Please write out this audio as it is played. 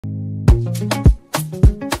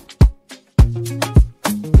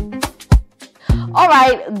All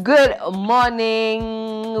right, good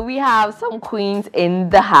morning. We have some queens in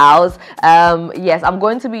the house. Yes, I'm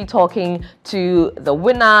going to be talking to the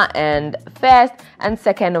winner and first and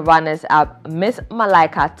second runners up, Miss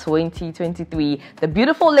Malaika 2023. The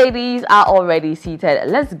beautiful ladies are already seated.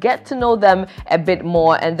 Let's get to know them a bit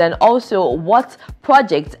more, and then also what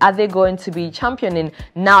projects are they going to be championing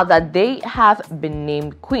now that they have been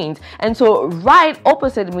named queens. And so right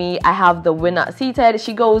opposite me, I have the winner seated.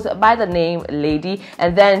 She goes by the name Lady,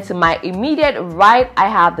 and then to my immediate right, I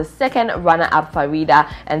have the second runner-up,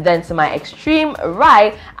 Farida, and then to my extreme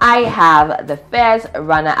right, I have the first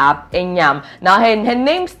runner-up, Enyam. Now her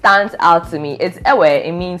name stands out to me. It's Ewe.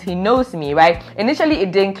 It means he knows me, right? Initially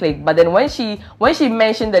it didn't click, but then when she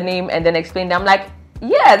mentioned the name and then explained it, I'm like,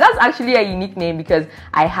 yeah, that's actually a unique name because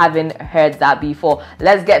I haven't heard that before.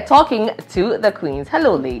 Let's get talking to the queens.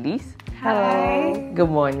 Hello, ladies. Hi. Good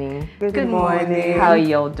morning. Good morning. How are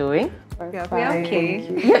y'all doing? We're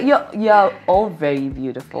okay. You're all very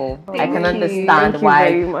beautiful. I can understand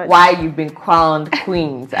why you've been crowned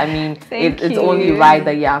queens. I mean, it's you. only right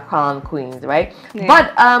that you are crowned queens, right? Yeah.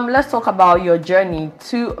 But let's talk about your journey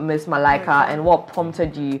to Miss Malaika and what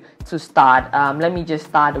prompted you to start. Let me just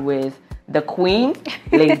start with the queen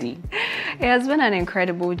lady. It has been an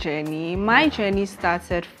incredible journey. My journey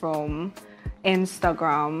started from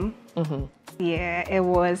Instagram. Yeah, it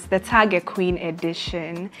was the Target Queen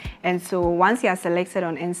edition. And so once you are selected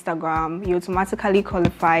on Instagram, you automatically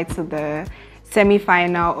qualify to the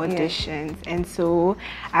semi-final auditions. And so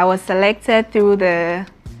I was selected through the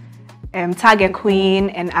Target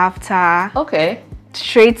Queen, and after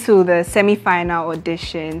straight to the semi-final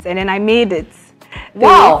auditions, and then I made it.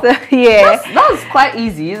 Wow. Yeah. That's quite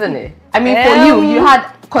easy, isn't it? I mean, for you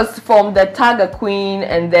had, because from the Target Queen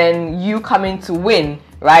and then you coming to win,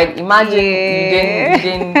 right? Imagine you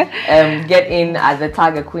didn't get in at the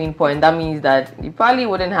Target Queen point. That means that you probably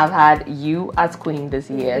wouldn't have had you as queen this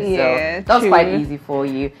year. Yeah, so that's true. quite easy for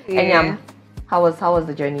you. Yeah. And how was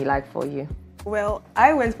the journey like for you? Well,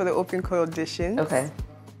 I went for the open call audition. Okay.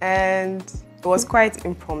 And it was quite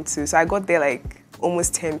impromptu. So I got there like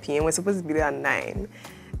almost 10 p.m. We're supposed to be there at 9.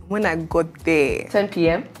 When I got there... 10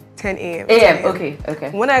 p.m.? 10 a.m. a.m.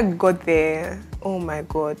 Okay. When I got there, oh my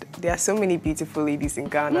God, there are so many beautiful ladies in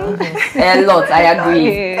Ghana. A lot, I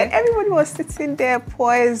agree. And everybody was sitting there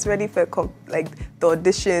poised, ready for the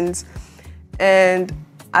auditions. And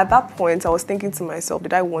at that point, I was thinking to myself,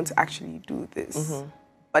 did I want to actually do this?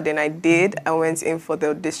 But then I did. I went in for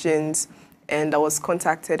the auditions and I was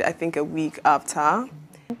contacted, I think, a week after.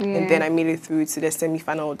 And then I made it through to the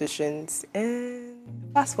semi-final auditions. And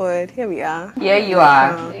fast forward, here we are. Here you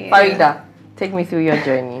are. Farida, take me through your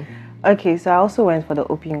journey. Okay, so I also went for the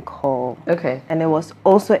open call. Okay. And it was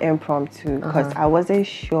also impromptu because I wasn't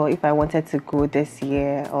sure if I wanted to go this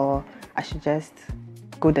year or I should just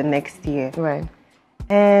go the next year. Right.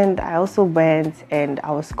 And I also went and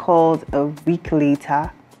I was called a week later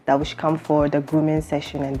that we should come for the grooming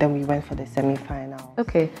session, and then we went for the semi-final.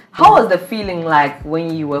 Okay. How was the feeling like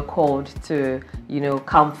when you were called to,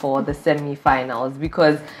 come for the semi-finals?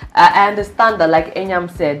 Because I understand that, like Enyam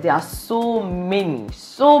said, there are so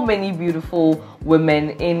many beautiful women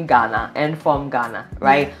in Ghana and from Ghana,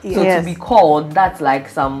 right? So to be called, that's like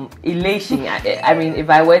some elation. I mean, if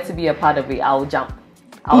I were to be a part of it, I'll jump.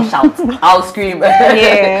 I'll shout, I'll scream.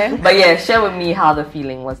 Yeah. But yeah, share with me how the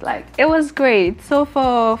feeling was like. It was great. So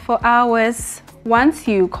for hours, once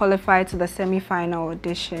you qualify to the semi-final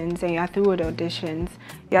auditions and you're through with the auditions,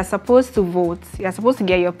 you're supposed to vote. You're supposed to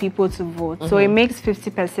get your people to vote. So it makes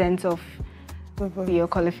 50% of your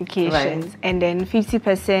qualifications, right. And then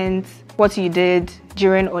 50% what you did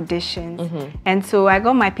during auditions. And so I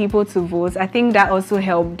got my people to vote. I think that also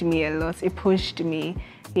helped me a lot. It pushed me.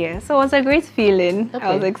 Yeah, so it was a great feeling.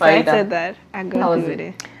 I was excited that I got to do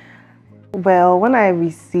it. Well, when I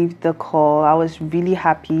received the call, I was really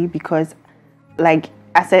happy because, like,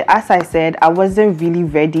 as I said, I wasn't really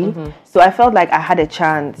ready. So I felt like I had a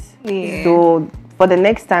chance. Yeah. So for the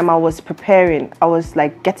next time, I was preparing. I was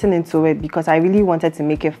like getting into it because I really wanted to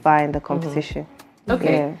make it far in the competition.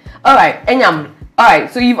 Okay. Yeah. All right, Enyam. All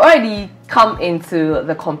right, so you've already come into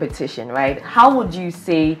the competition, right? How would you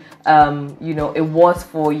say, it was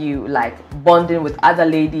for you, like bonding with other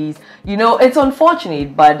ladies? It's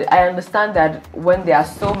unfortunate, but I understand that when there are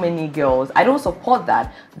so many girls, I don't support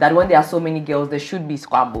that when there are so many girls, there should be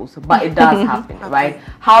squabbles, but it does happen, right?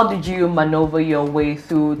 How did you maneuver your way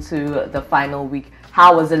through to the final week?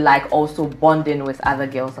 How was it like also bonding with other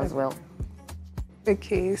girls as well?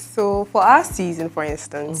 Okay, so for our season, for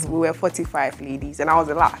instance, we were 45 ladies and I was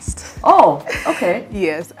the last. Oh, okay.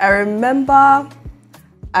 Yes, I remember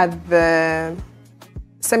at the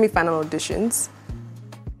semi-final auditions,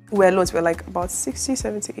 we're loads, we're like about 60,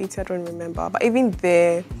 70, 80, I don't remember. But even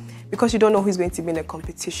there, because you don't know who's going to be in the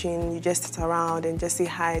competition, you just sit around and just say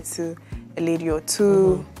hi to a lady or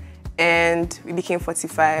two. And we became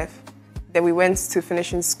 45. Then we went to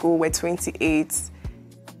finishing school, we're 28.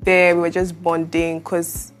 There we were just bonding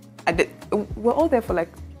because we're all there for like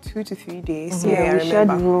 2 to 3 days. Yeah, we shared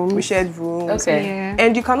rooms. We shared rooms. Okay. Yeah.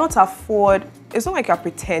 And you cannot afford, it's not like you're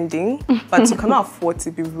pretending, but you cannot afford to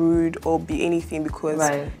be rude or be anything because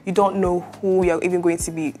you don't know who you're even going to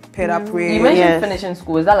be paired up with. You mentioned finishing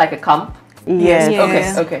school. Is that like a camp? Yes.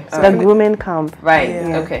 Yes. Okay. The grooming camp. Right.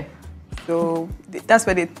 Yeah. Okay. So that's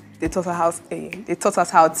where they taught us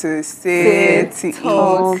how to sit, to eat,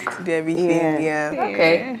 to do everything. Yeah.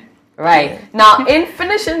 Okay. Right. Now, in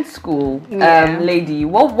finishing school, lady,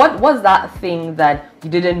 what was that thing that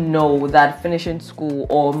you didn't know that finishing school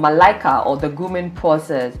or Malaika or the grooming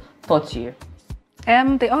process taught you?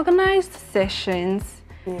 They organized sessions.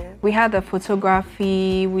 Yeah. We had the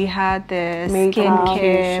photography, we had the Makeup.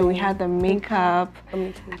 skincare, we had the makeup,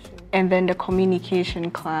 Communication, and then the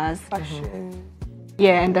communication class. fashion.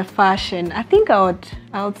 Yeah, and the fashion. I think I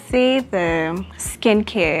would say the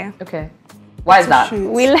skincare. Okay. Why is that?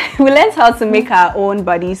 We learned how to make our own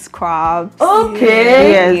body scrubs.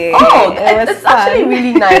 Okay. Yes. Oh, It was it's actually fun.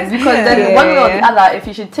 really nice because then Yeah. one way or the other, if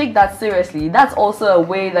you should take that seriously, that's also a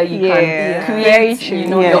way that you can Very create, true. you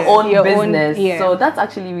know, Yeah. your own Your own- business. yeah. So that's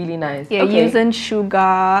actually really nice. Yeah, Okay. using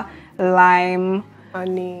sugar, lime,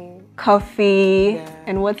 Honey. coffee, Yeah.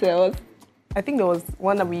 and what else? I think there was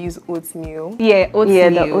one that we used oatmeal. Yeah,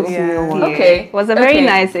 oatmeal. Yeah, the oatmeal Yeah. one. Okay. It was a very Okay.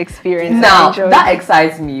 nice experience. I Now enjoyed that it.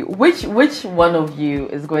 excites me. Which one of you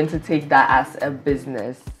is going to take that as a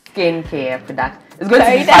business? Skincare product. It's going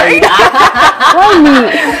to be Farida.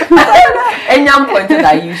 Enyam pointed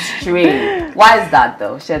at you straight. Why is that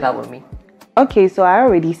though? Share that with me. Okay, so I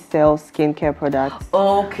already sell skincare products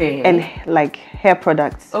Okay. and like hair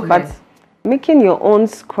products. Okay. But making your own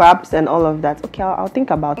scrubs and all of that, okay, I'll think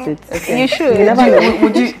about it. You should. You never know.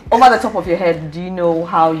 would you, over the top of your head, do you know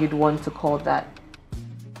how you'd want to call that?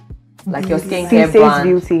 Like your skincare Ceesays brand.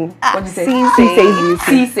 Beauty. What do you say? Ceesays Beauty.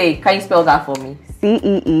 Ceesay. Can you spell that for me?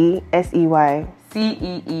 Ceesey.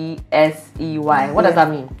 Ceesey. What does that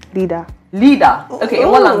mean? Leader. Leader. Okay, in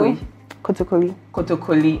what language? Kotokoli.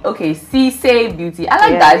 Kotokoli. Okay, Ceesay Beauty. I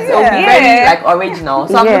like Yeah. that. It'll be very Yeah. like original.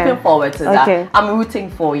 So I'm Yeah. looking forward to that. Okay. I'm rooting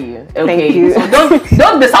for you. Okay. you. So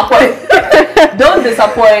don't disappoint. Don't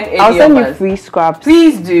disappoint any I'll send of you us. free scrubs.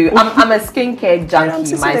 Please do. I'm a skincare junkie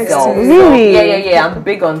just myself. next to So, you. yeah. I'm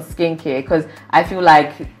big on skincare because I feel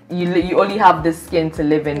like you only have this skin to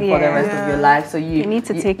live in for the Yeah. rest of your life. So you need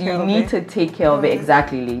to take care You of need it. to take care of it.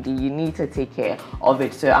 Exactly, lady. You need to take care of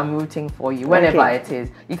it. So I'm rooting for you whenever Okay. it is.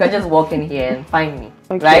 You can just walk in here and find me.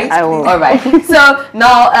 Okay, Right? I will. All right. So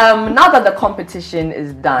now that the competition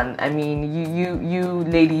is done, I mean, you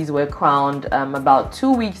ladies were crowned about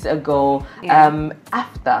 2 weeks ago. Yeah.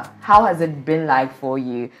 After, how has it been like for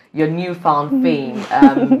you? Your newfound fame.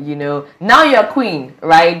 You know, now you're queen,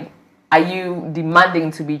 right? Are you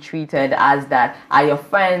demanding to be treated as that? Are your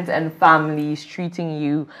friends and families treating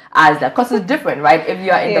you as that? Because it's different, right? If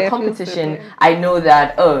you are in Yeah, the it feels competition, different. I know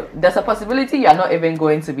that, there's a possibility you're not even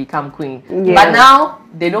going to become queen. Yeah. But now,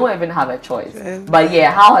 they don't even have a choice. But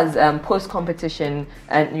yeah, how has post-competition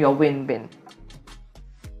and your win been?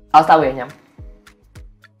 I'll start with Enyam.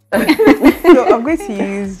 So I'm going to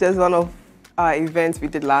use just one of our events we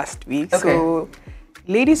did last week. Okay. So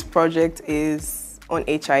Ladies Project is on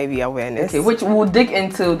HIV awareness. Okay, which we'll dig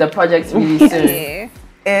into the project really soon. Yeah.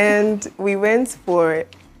 And we went for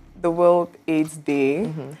the World AIDS Day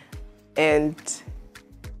and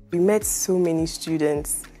we met so many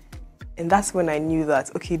students. And that's when I knew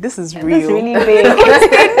that, okay, this is real. It's really big.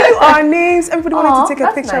 They knew our names. Everybody wanted to take a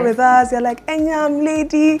that's picture nice. with us. They're like, Enyam,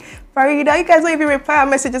 lady, Farida, you guys don't even reply our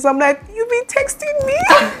messages. I'm like, you've been texting me?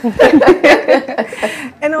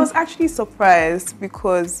 And I was actually surprised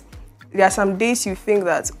because there are some days you think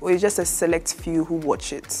that it's just a select few who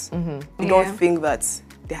watch it. You don't think that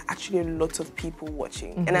there are actually a lot of people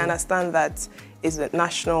watching. And I understand that it's a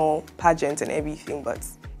national pageant and everything, but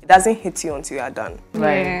it doesn't hit you until you're done.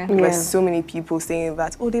 Right. Yeah. There were so many people saying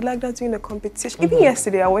that, oh, they like that during the competition. Even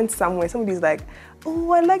yesterday, I went somewhere, somebody's like,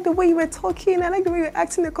 oh, I like the way you were talking, I like the way you were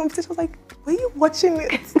acting in the competition. I was like, were you watching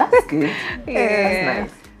it? That's good. Yeah.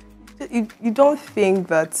 That's nice. You don't think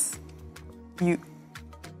that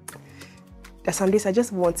there's some days I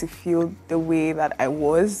just want to feel the way that I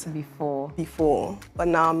was before. But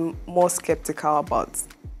now I'm more skeptical about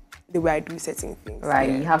the way I do certain things. Right,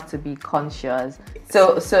 you have to be conscious.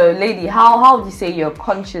 So lady, how would you say your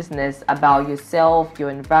consciousness about yourself, your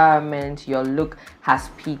environment, your look has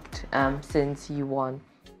peaked since you won?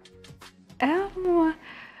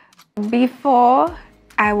 Before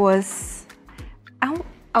I would say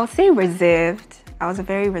reserved. I was a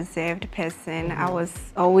very reserved person. I was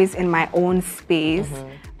always in my own space.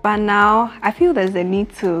 But now I feel there's a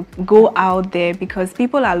need to go out there because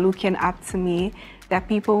people are looking up to me. There are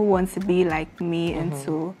people who want to be like me, and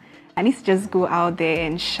so I need to just go out there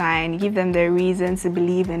and shine, give them the reason to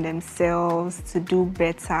believe in themselves, to do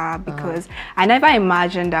better, because I never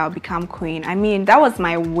imagined I'll become queen. I mean, that was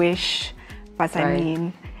my wish, but I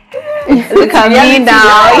mean, look at me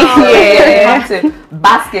now. You have to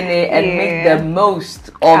bask in it and make the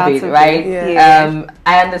most of it, right?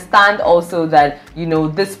 I understand also that, you know,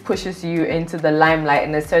 this pushes you into the limelight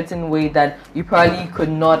in a certain way that you probably could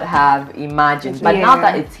not have imagined. But now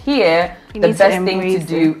that it's here, the best thing to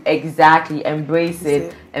do, exactly, embrace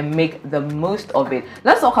it and make the most of it.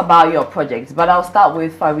 Let's talk about your projects, but I'll start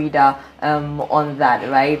with Farida on that,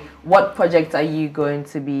 right? What projects are you going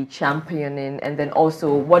to be championing, and then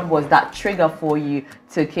also what was that trigger for you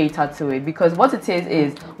to cater to it? Because what it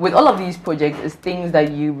is with all of these projects is things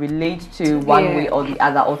that you relate to one way or the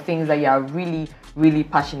other, or things that you are really, really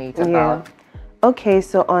passionate about. Okay,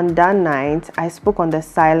 so on that night, I spoke on the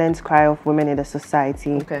silent cry of women in the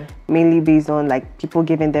society, mainly based on like people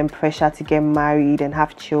giving them pressure to get married and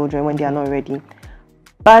have children when they are not ready.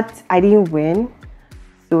 But I didn't win,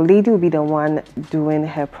 so Lady will be the one doing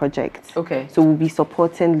her project. Okay. So we'll be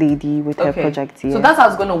supporting Lady with her project here. So that's how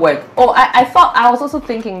it's going to work. Oh, I was also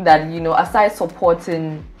thinking that, you know, aside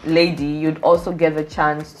supporting Lady, you'd also get the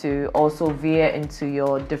chance to also veer into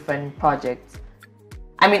your different projects.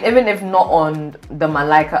 I mean, even if not on the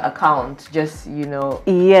Malaika account, just, you know.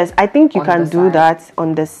 Yes, I think you can do that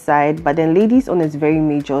on the side, but then Ladies on is very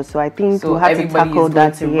major, so I think we'll have to tackle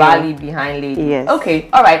that. To rally behind Lady. Yes. Okay,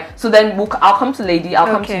 all right. So then I'll come to Lady. I'll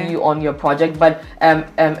come to you on your project. But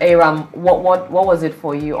Aram, what was it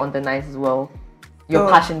for you on the night as well? Your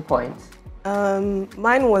passion points.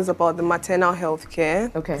 Mine was about the maternal health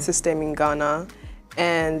care system in Ghana,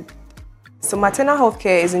 and so maternal health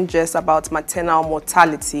care isn't just about maternal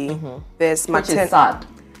mortality. There's which is sad.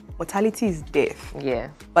 Mortality is death. Yeah.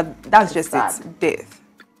 But that's just it, death.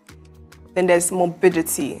 Then there's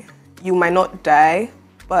morbidity. You might not die,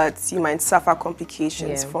 but you might suffer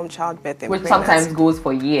complications from childbirth and which pregnancy. Sometimes goes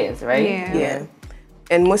for years, right? Yeah.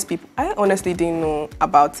 And most people, I honestly didn't know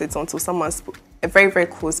about it until someone spoke, a very, very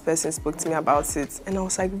close person spoke to me about it. And I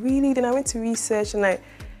was like, really? Then I went to research, and I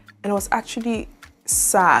was actually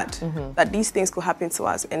sad that these things could happen to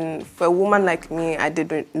us. And for a woman like me, I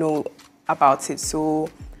didn't know about it. So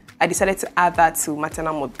I decided to add that to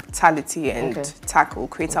maternal mortality and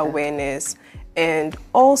create awareness. And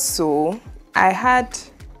also, I had,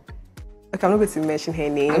 like, I'm not going to mention her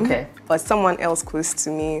name, but someone else close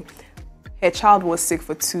to me, her child was sick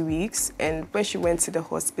for 2 weeks, and when she went to the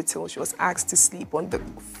hospital, she was asked to sleep on the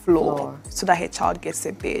floor so that her child gets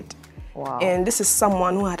a bed. Wow. And this is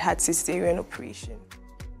someone who had cesarean operation.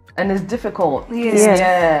 And it's difficult.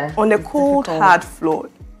 On a cold, hard floor.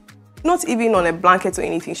 Not even on a blanket or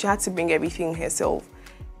anything. She had to bring everything herself.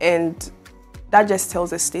 And that just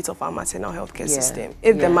tells the state of our maternal health care system.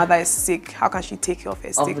 If the mother is sick, how can she take care of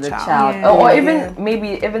her sick child? Or even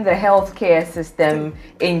maybe even the healthcare system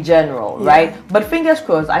in general, right? But fingers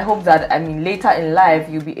crossed, I hope that, I mean, later in life,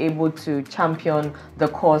 you'll be able to champion the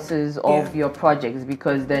causes of your projects,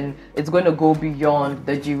 because then it's going to go beyond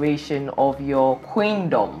the duration of your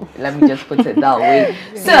queendom. Let me just put it that way.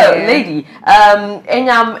 So, Lady,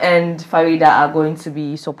 Enyam and Farida are going to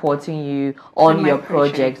be supporting you on your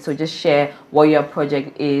project. So just share what your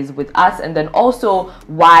project is with us, and then also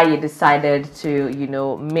why you decided to, you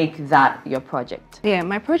know, make that your project. Yeah,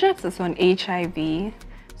 my project is on HIV.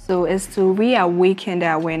 So it's to reawaken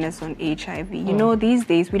the awareness on HIV. You know, these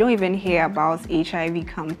days we don't even hear about HIV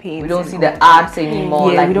campaigns. We don't see the ads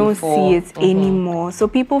anymore. Yeah, we don't see it anymore. So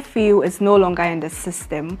people feel it's no longer in the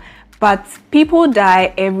system. But people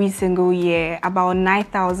die every single year. About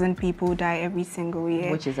 9,000 people die every single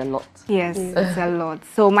year. Which is a lot. Yes, it's a lot.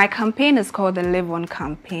 So my campaign is called the Live On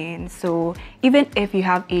campaign. So even if you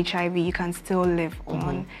have HIV, you can still live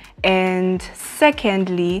on. And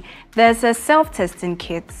secondly, there's a self-testing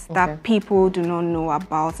kit that people do not know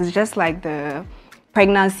about. It's just like the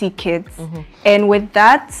pregnancy kits. And with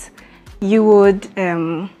that, you would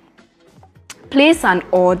place an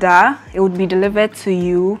order. It would be delivered to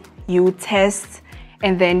you. You test,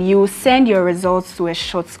 and then you send your results to a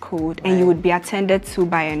short code, and you would be attended to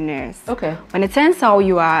by a nurse. Okay. When it turns out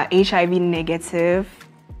you are HIV negative,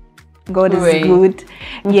 God is good.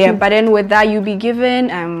 Yeah, but then with that, you'll be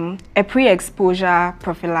given a pre-exposure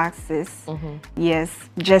prophylaxis. Yes,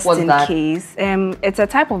 just in case. It's a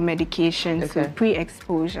type of medication, so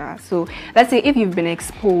pre-exposure. So let's say if you've been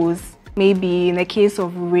exposed, maybe in the case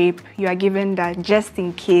of rape, you are given that just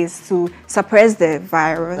in case to suppress the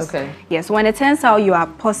virus. Okay. Yes, when it turns out you are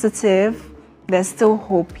positive, there's still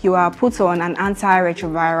hope. You are put on an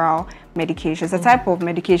antiretroviral medication. It's a type of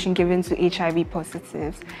medication given to HIV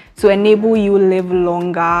positives to enable you live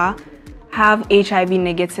longer, have HIV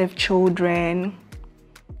negative children,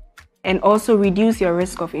 and also reduce your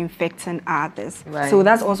risk of infecting others. So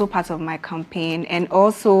that's also part of my campaign. And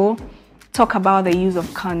also talk about the use of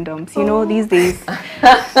condoms. You know, these days.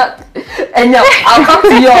 And I'll come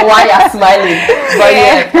to you on why you're smiling.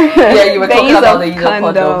 But you were talking about the use of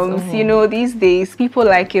condoms. You know, these days people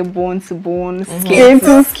like a bone to bone, skin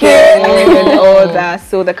to skin, and all that.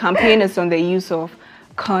 So the campaign is on the use of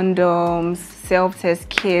condoms, self-test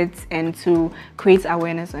kits, and to create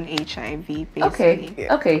awareness on HIV. Basically.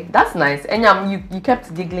 Okay, that's nice. And you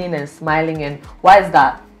kept giggling and smiling, and why is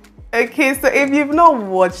that? Okay, so if you've not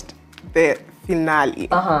watched the finale,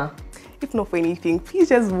 if not for anything, please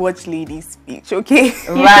just watch Lady's speech, okay?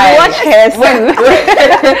 Right. Watch her.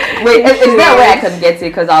 Wait, is there a way I can get it?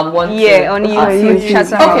 Because I want to. On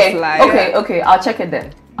YouTube. Okay, I'll check it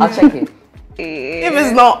then. I'll check it. If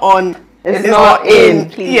it's not on, it's not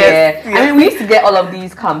in. Yes. I mean, we used to get all of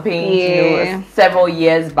these campaigns, you know, several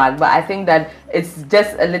years back, but I think that it's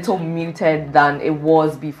just a little muted than it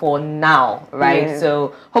was before now, right?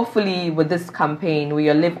 So hopefully with this campaign, with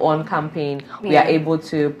your Live On campaign, we are able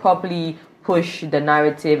to properly push the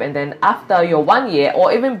narrative, and then after your 1 year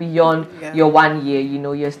or even beyond your 1 year, you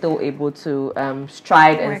know, you're still able to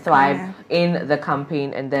stride and thrive in the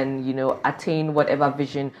campaign, and then, you know, attain whatever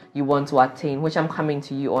vision you want to attain, which I'm coming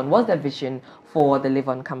to you on. What's the vision for the Live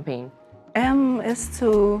On campaign? Is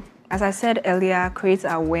to, as I said earlier, create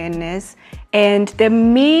awareness, and the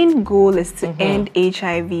main goal is to end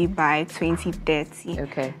HIV by 2030.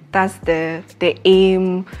 Okay, that's the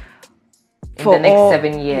aim. For the next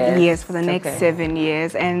 7 years. Yes, for the next 7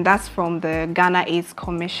 years. And that's from the Ghana AIDS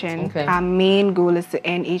Commission. Our main goal is to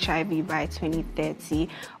end HIV by 2030,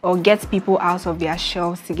 or get people out of their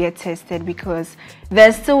shelves to get tested, because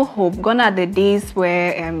there's still hope. Gone are the days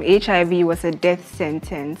where HIV was a death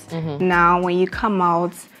sentence. Now, when you come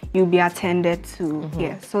out, you'll be attended to.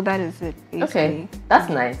 So that is it, basically. Okay, that's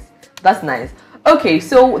nice. That's nice. Okay,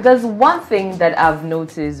 so there's one thing that I've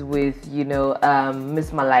noticed with, you know, Miss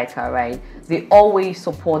Malaika, right? They always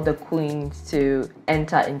support the queens to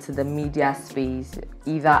enter into the media space,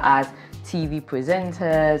 either as TV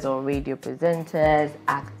presenters or radio presenters,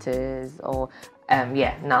 actors, or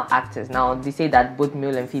now actors. Now they say that both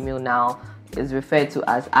male and female now is referred to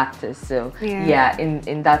as actors. So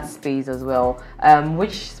in that space as well.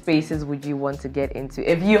 Which spaces would you want to get into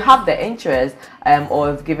if you have the interest,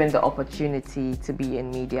 or if given the opportunity to be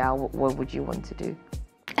in media? What would you want to do?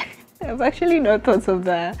 I've actually not thought of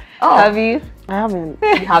that. Have you? I haven't.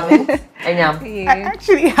 You haven't? I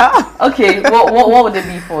actually have. Okay, what would it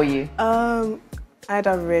be for you?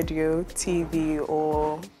 Either radio, TV,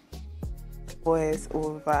 or voice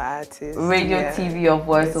over artists. Radio, TV, or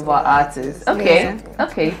voice over artists. Okay,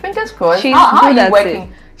 okay. Fingers crossed. She's how good are you at working? it.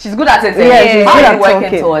 She's good at it. Yeah, how are you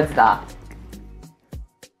working towards that?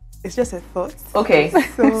 It's just a thought. Okay,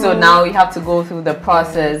 so now you have to go through the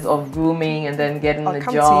process of grooming and then getting the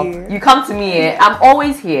job. You come to me. I'm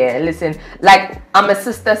always here. Listen, like I'm a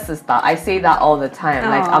sister. I say that all the time.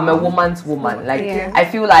 Like I'm a woman's woman. Like I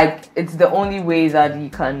feel like it's the only way that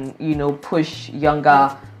you can, you know, push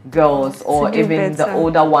younger girls or even the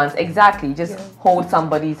older ones. Exactly. Just hold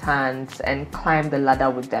somebody's hands and climb the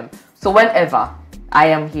ladder with them. So whenever I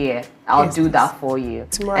am here, I'll do that for you.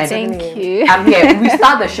 Tomorrow, thank you. I'm here. We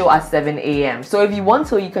start the show at 7 a.m. So if you want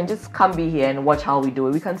to, you can just come be here and watch how we do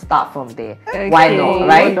it. We can start from there. Okay. Why not,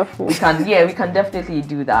 right? Wonderful. We can definitely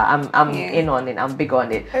do that. I'm in on it. I'm big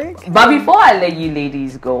on it. Okay. But before I let you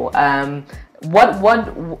ladies go,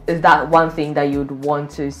 what is that one thing that you'd want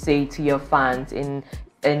to say to your fans in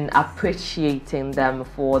appreciating them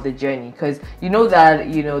for the journey? Because you know that,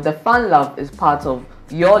 you know, the fan love is part of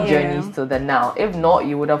your journeys to the now. If not,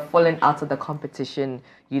 you would have fallen out of the competition,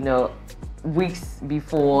 you know, weeks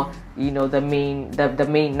before, you know, the main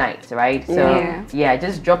night, right? So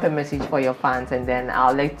just drop a message for your fans, and then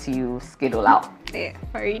I'll let you schedule out.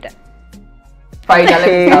 Farida,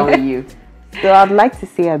 let's start with you. So I'd like to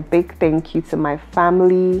say a big thank you to my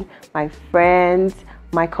family, my friends,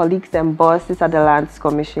 my colleagues and bosses at the Lands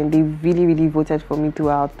Commission, they really, really voted for me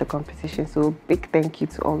throughout the competition. So big thank you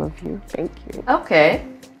to all of you. Thank you. Okay.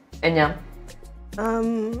 Enya?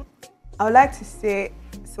 I would like to say,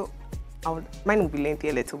 mine will be lengthy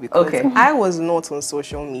a little because okay. I was not on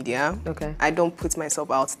social media. Okay. I don't put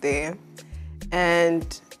myself out there.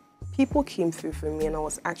 And people came through for me and I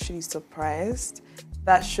was actually surprised.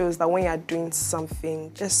 That shows that when you're doing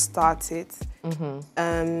something, just start it.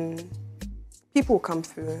 People come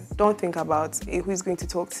through. Don't think about who's going to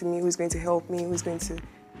talk to me, who's going to help me, who's going to...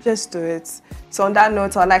 Just do it. So on that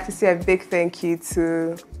note, I'd like to say a big thank you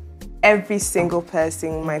to every single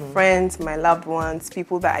person, my friends, my loved ones,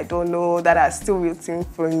 people that I don't know that are still rooting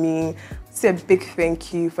for me. Say a big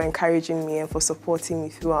thank you for encouraging me and for supporting me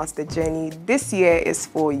throughout the journey. This year is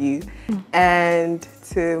for you. And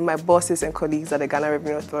to my bosses and colleagues at the Ghana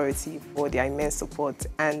Revenue Authority for their immense support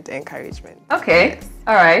and encouragement. Okay,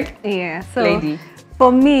 all right. Yeah, so Lady.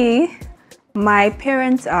 For me, my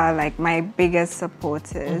parents are like my biggest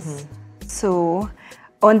supporters. So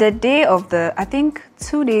on the day of I think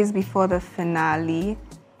 2 days before the finale,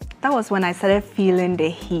 that was when I started feeling the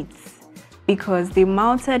heat because they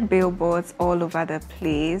mounted billboards all over the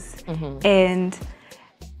place and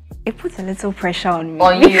it put a little pressure on me.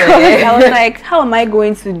 On you, I was like, how am I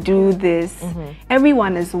going to do this?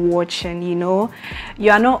 Everyone is watching, you know.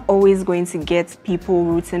 You are not always going to get people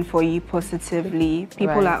rooting for you positively.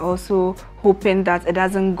 People are also hoping that it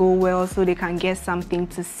doesn't go well so they can get something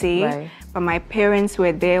to say. But my parents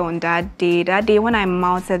were there on that day. That day when I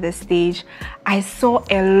mounted the stage, I saw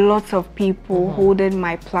a lot of people holding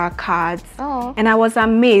my placards. And I was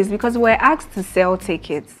amazed because we were asked to sell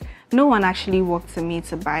tickets. No one actually walked to me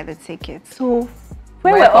to buy the tickets. So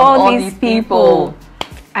where were all these people?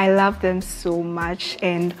 I love them so much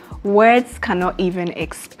and words cannot even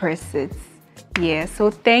express it. Yeah, so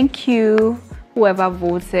thank you, whoever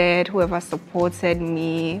voted, whoever supported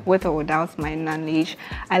me, with or without my knowledge.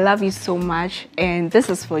 I love you so much and this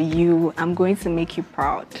is for you. I'm going to make you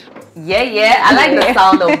proud. Yeah, I like the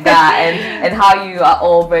sound of that and how you are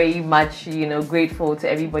all very much, you know, grateful to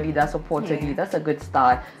everybody that supported you. That's a good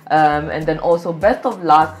start. And then also best of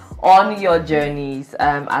luck on your journeys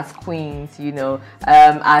as queens, you know,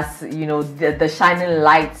 as you know, the shining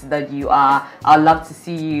lights that you are. I'd love to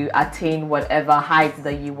see you attain whatever heights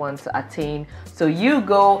that you want to attain. So you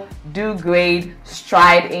go, do great,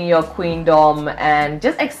 stride in your queendom and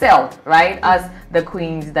just excel, right, as the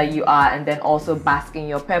queens that you are, and then also bask in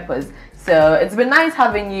your purpose. So it's been nice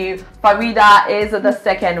having you. Farida is the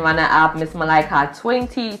second runner-up, Miss Malaika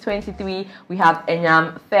 2023. We have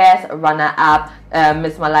Enyam first runner-up,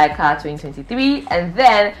 Miss Malaika 2023. And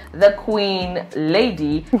then the Queen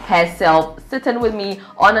Lady herself sitting with me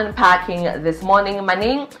on Unpacking this morning. My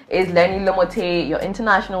name is Lenny Lomote, your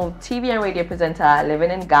international TV and radio presenter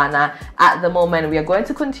living in Ghana. At the moment, we are going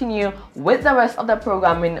to continue with the rest of the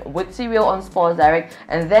programming with Serial on Sports Direct.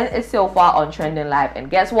 And then it's so far on Trending Live.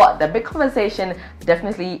 And guess what? The big conversation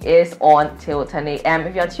definitely is on till 10 a.m.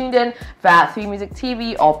 If you're tuned in via 3 Music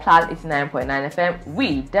TV or Plus 89.9 FM,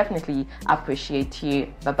 we definitely appreciate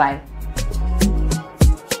you. Bye-bye.